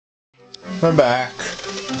We're back.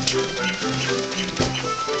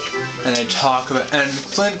 And they talk about, and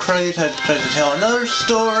Flint Crazy tried to tell another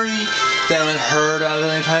story that I haven't heard of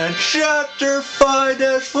any time. Chapter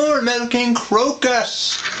 5-4, Into King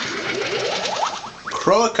Croacus.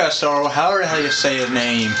 Croacus, or however the hell you say his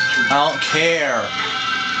name. I don't care.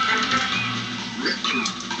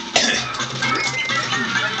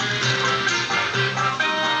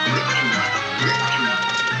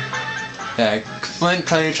 Flint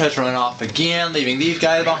Crazy tries to run off again, leaving these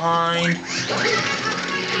guys behind.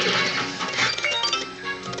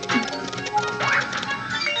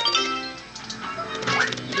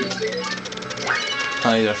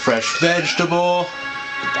 I need a fresh vegetable.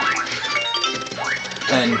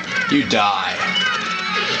 And you die.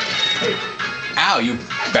 Ow, you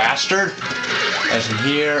bastard! As in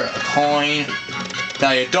here, a coin.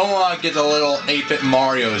 Now you don't want to get the little 8-bit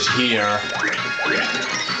Marios here.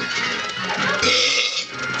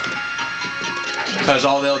 Because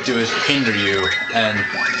all they'll do is hinder you. And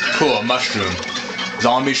cool, a mushroom.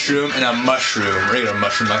 Zombie shroom and a mushroom. Regular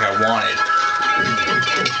mushroom like I wanted.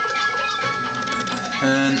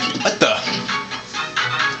 And what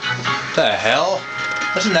the hell?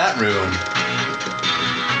 What's in that room?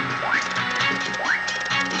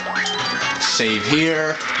 Save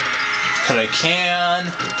here. Cause I can.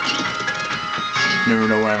 Never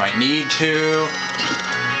know where I might need to.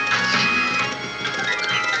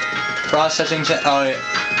 Processing set. Oh,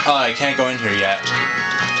 I can't go in here yet.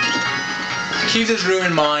 Keep this room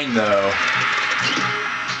in mind though.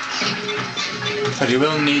 Cause you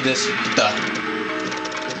will need this.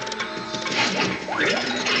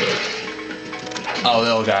 Oh,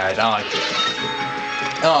 little guys.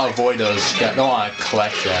 I'll avoid those guys. I don't want to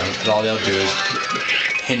collect them, because all they'll do is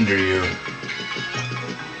hinder you.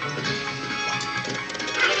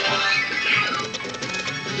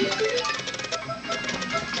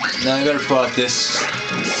 Now I better pull out this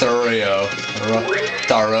Thorough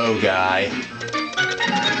guy.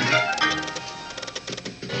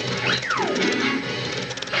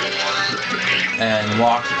 And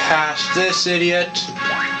walk past this idiot.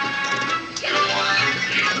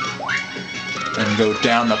 And go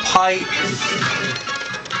down the pipe.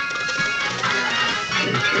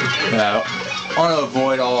 Now, I want to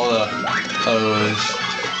avoid all those,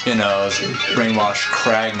 you know, brainwashed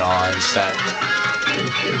Croagnons that.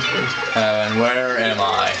 And where am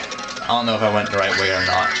I? I don't know if I went the right way or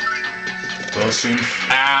not. We'll soon.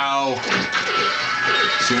 Ow!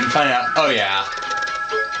 Soon find out. Oh yeah.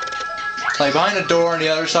 Like behind the door on the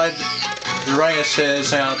other side, the right it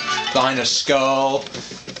says behind a skull.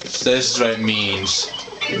 So this is what it means.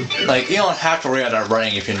 Like, you don't have to worry about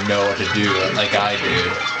writing if you know what to do, like I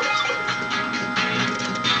do.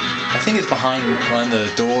 I think it's behind one of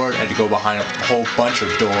the doors. I had to go behind a whole bunch of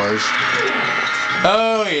doors.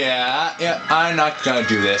 Oh yeah, I'm not gonna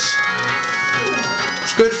do this.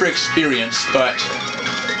 It's good for experience, but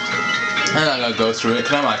I'm not gonna go through it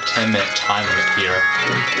because I'm on a 10-minute time limit here.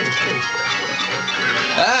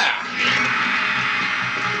 Ah!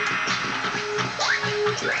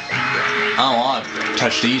 I don't want to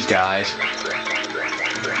touch these guys.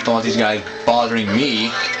 Don't want these guys bothering me.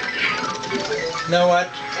 You know what?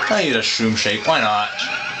 I need a shroom shake. Why not?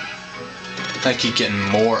 I keep getting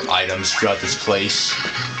more items throughout this place.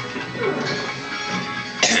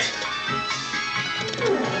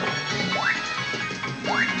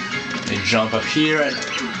 They jump up here and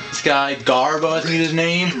this guy, Garbo, I think is his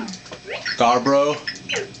name. Garbro.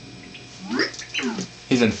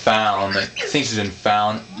 He's been found. I think he's been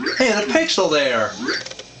found. Hey, there's a Pixl there!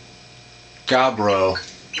 Gabro.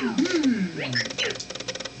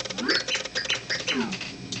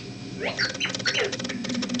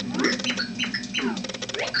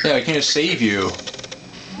 Yeah, I can just save you.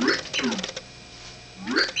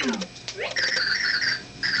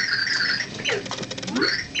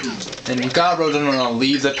 And Gabro doesn't want to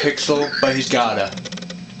leave the Pixl, but he's gotta.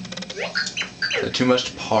 They're too much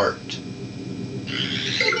to part.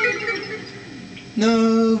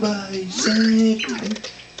 Nobody's safe.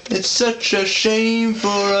 It's such a shame for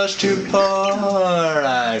us to part.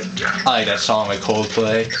 I like that song by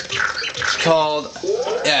Coldplay. It's called,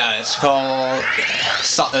 yeah, it's called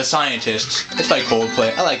The Scientist. It's by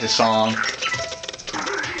Coldplay. I like the song.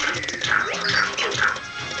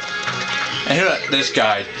 And here, this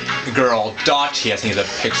guy, girl, Dottie, I think is a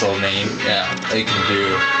Pixl name. Yeah, they can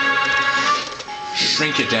do.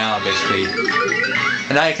 Shrink it down, basically.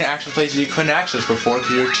 And now you can access places you couldn't access before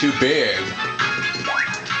because you're too big.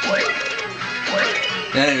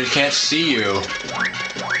 And enemies can't see you.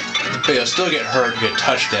 But you'll still get hurt if you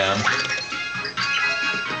touch them.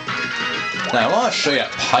 Now I want to show you a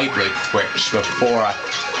pipe really quick just before I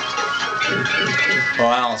Well,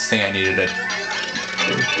 I don't think I needed it.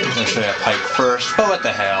 I'm gonna show you a pipe first, but what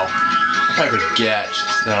the hell? If I forget,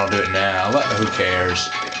 then I'll do it now. But who cares?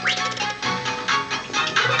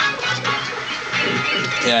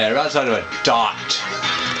 Yeah, you're outside of a dot.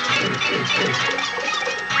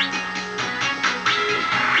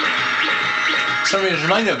 For some reason, it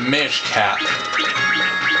reminds me of Minish Cap.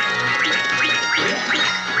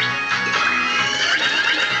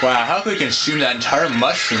 Wow, how could we consume that entire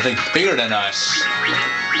mushroom? It's like bigger than us.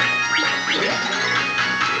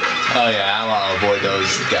 Oh yeah, I want to avoid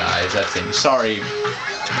those guys. That thing. Sorry,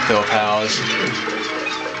 Phil pals.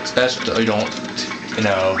 It's best that we don't, you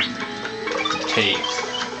know, take.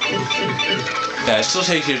 Yeah, it still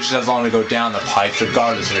takes you just as long to go down the pipes,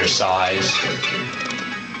 regardless of your size.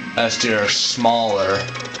 As they're smaller.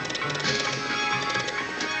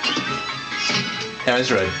 Yeah,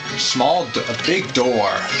 these are a big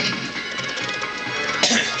door.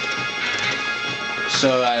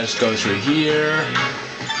 So I just go through here,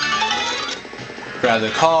 grab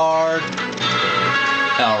the card,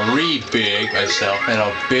 and I'll re-big myself, and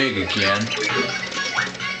I'll big again.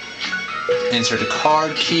 Insert the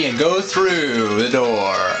card key and go through the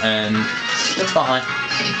door, and it's behind.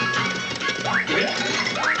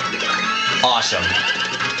 Awesome.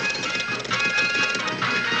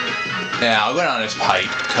 Yeah, I'll go down this pipe,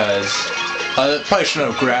 because I probably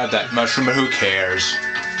shouldn't have grabbed that mushroom, but who cares?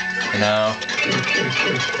 You know?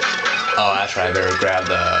 Oh, that's right, I better grab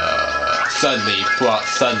the Thud Leaf. Pull out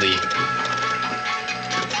Thud Leaf.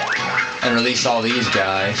 And release all these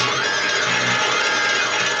guys.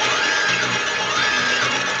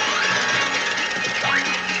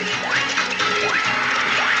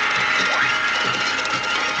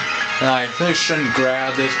 And I really shouldn't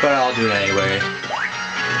grab this, but I'll do it anyway.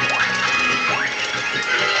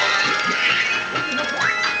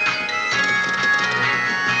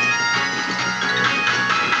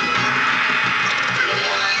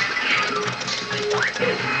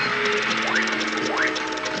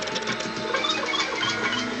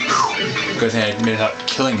 Good thing I ended up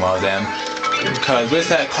killing one of them, because with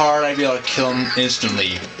that card I'd be able to kill them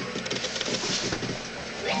instantly.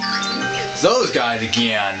 Those guys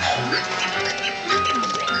again.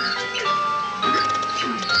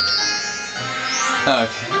 Okay.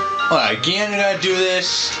 Well, again, I gotta do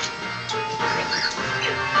this.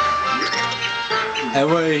 And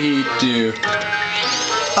what did he do?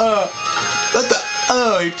 What the?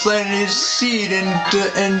 Oh, he planted his seed in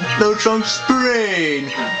Lochunk's brain.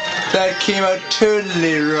 That came out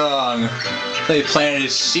totally wrong. They planted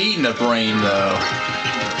his seed in the brain, though.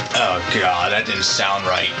 Oh god, that didn't sound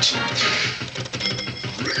right.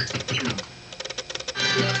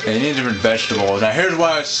 Okay, you need different vegetables. Now here's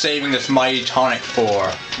what I was saving this mighty tonic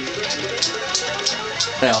for.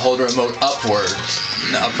 Now hold the remote upward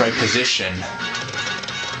in the upright position.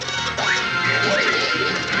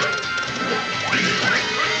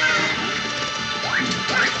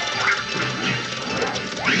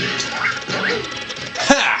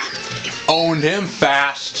 Ha! Owned him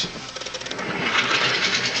fast.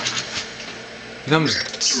 Becomes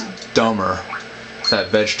dumber. It's that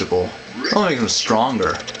vegetable. It'll make him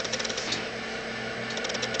stronger.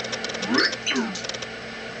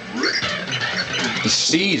 He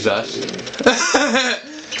sees us.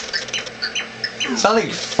 It's not like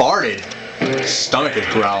he farted. His stomach is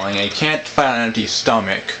growling and he can't fight on an empty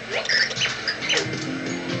stomach.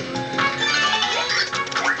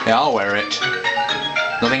 Yeah, I'll wear it.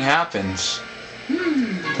 Nothing happens.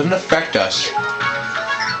 Doesn't affect us.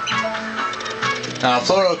 Now,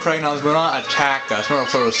 Flororocragnons will not attack us, nor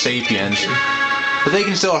Florosapiens, but they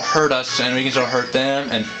can still hurt us, and we can still hurt them,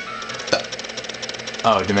 and...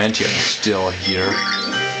 Oh, Dementia is still here.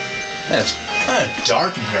 It's kind of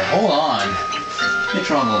dark in here. Hold on. Let me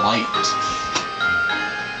turn on the light.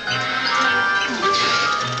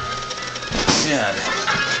 Man.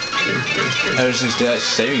 Ever since that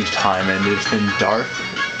savings time ended, it's been dark.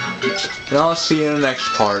 And I'll see you in the next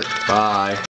part. Bye.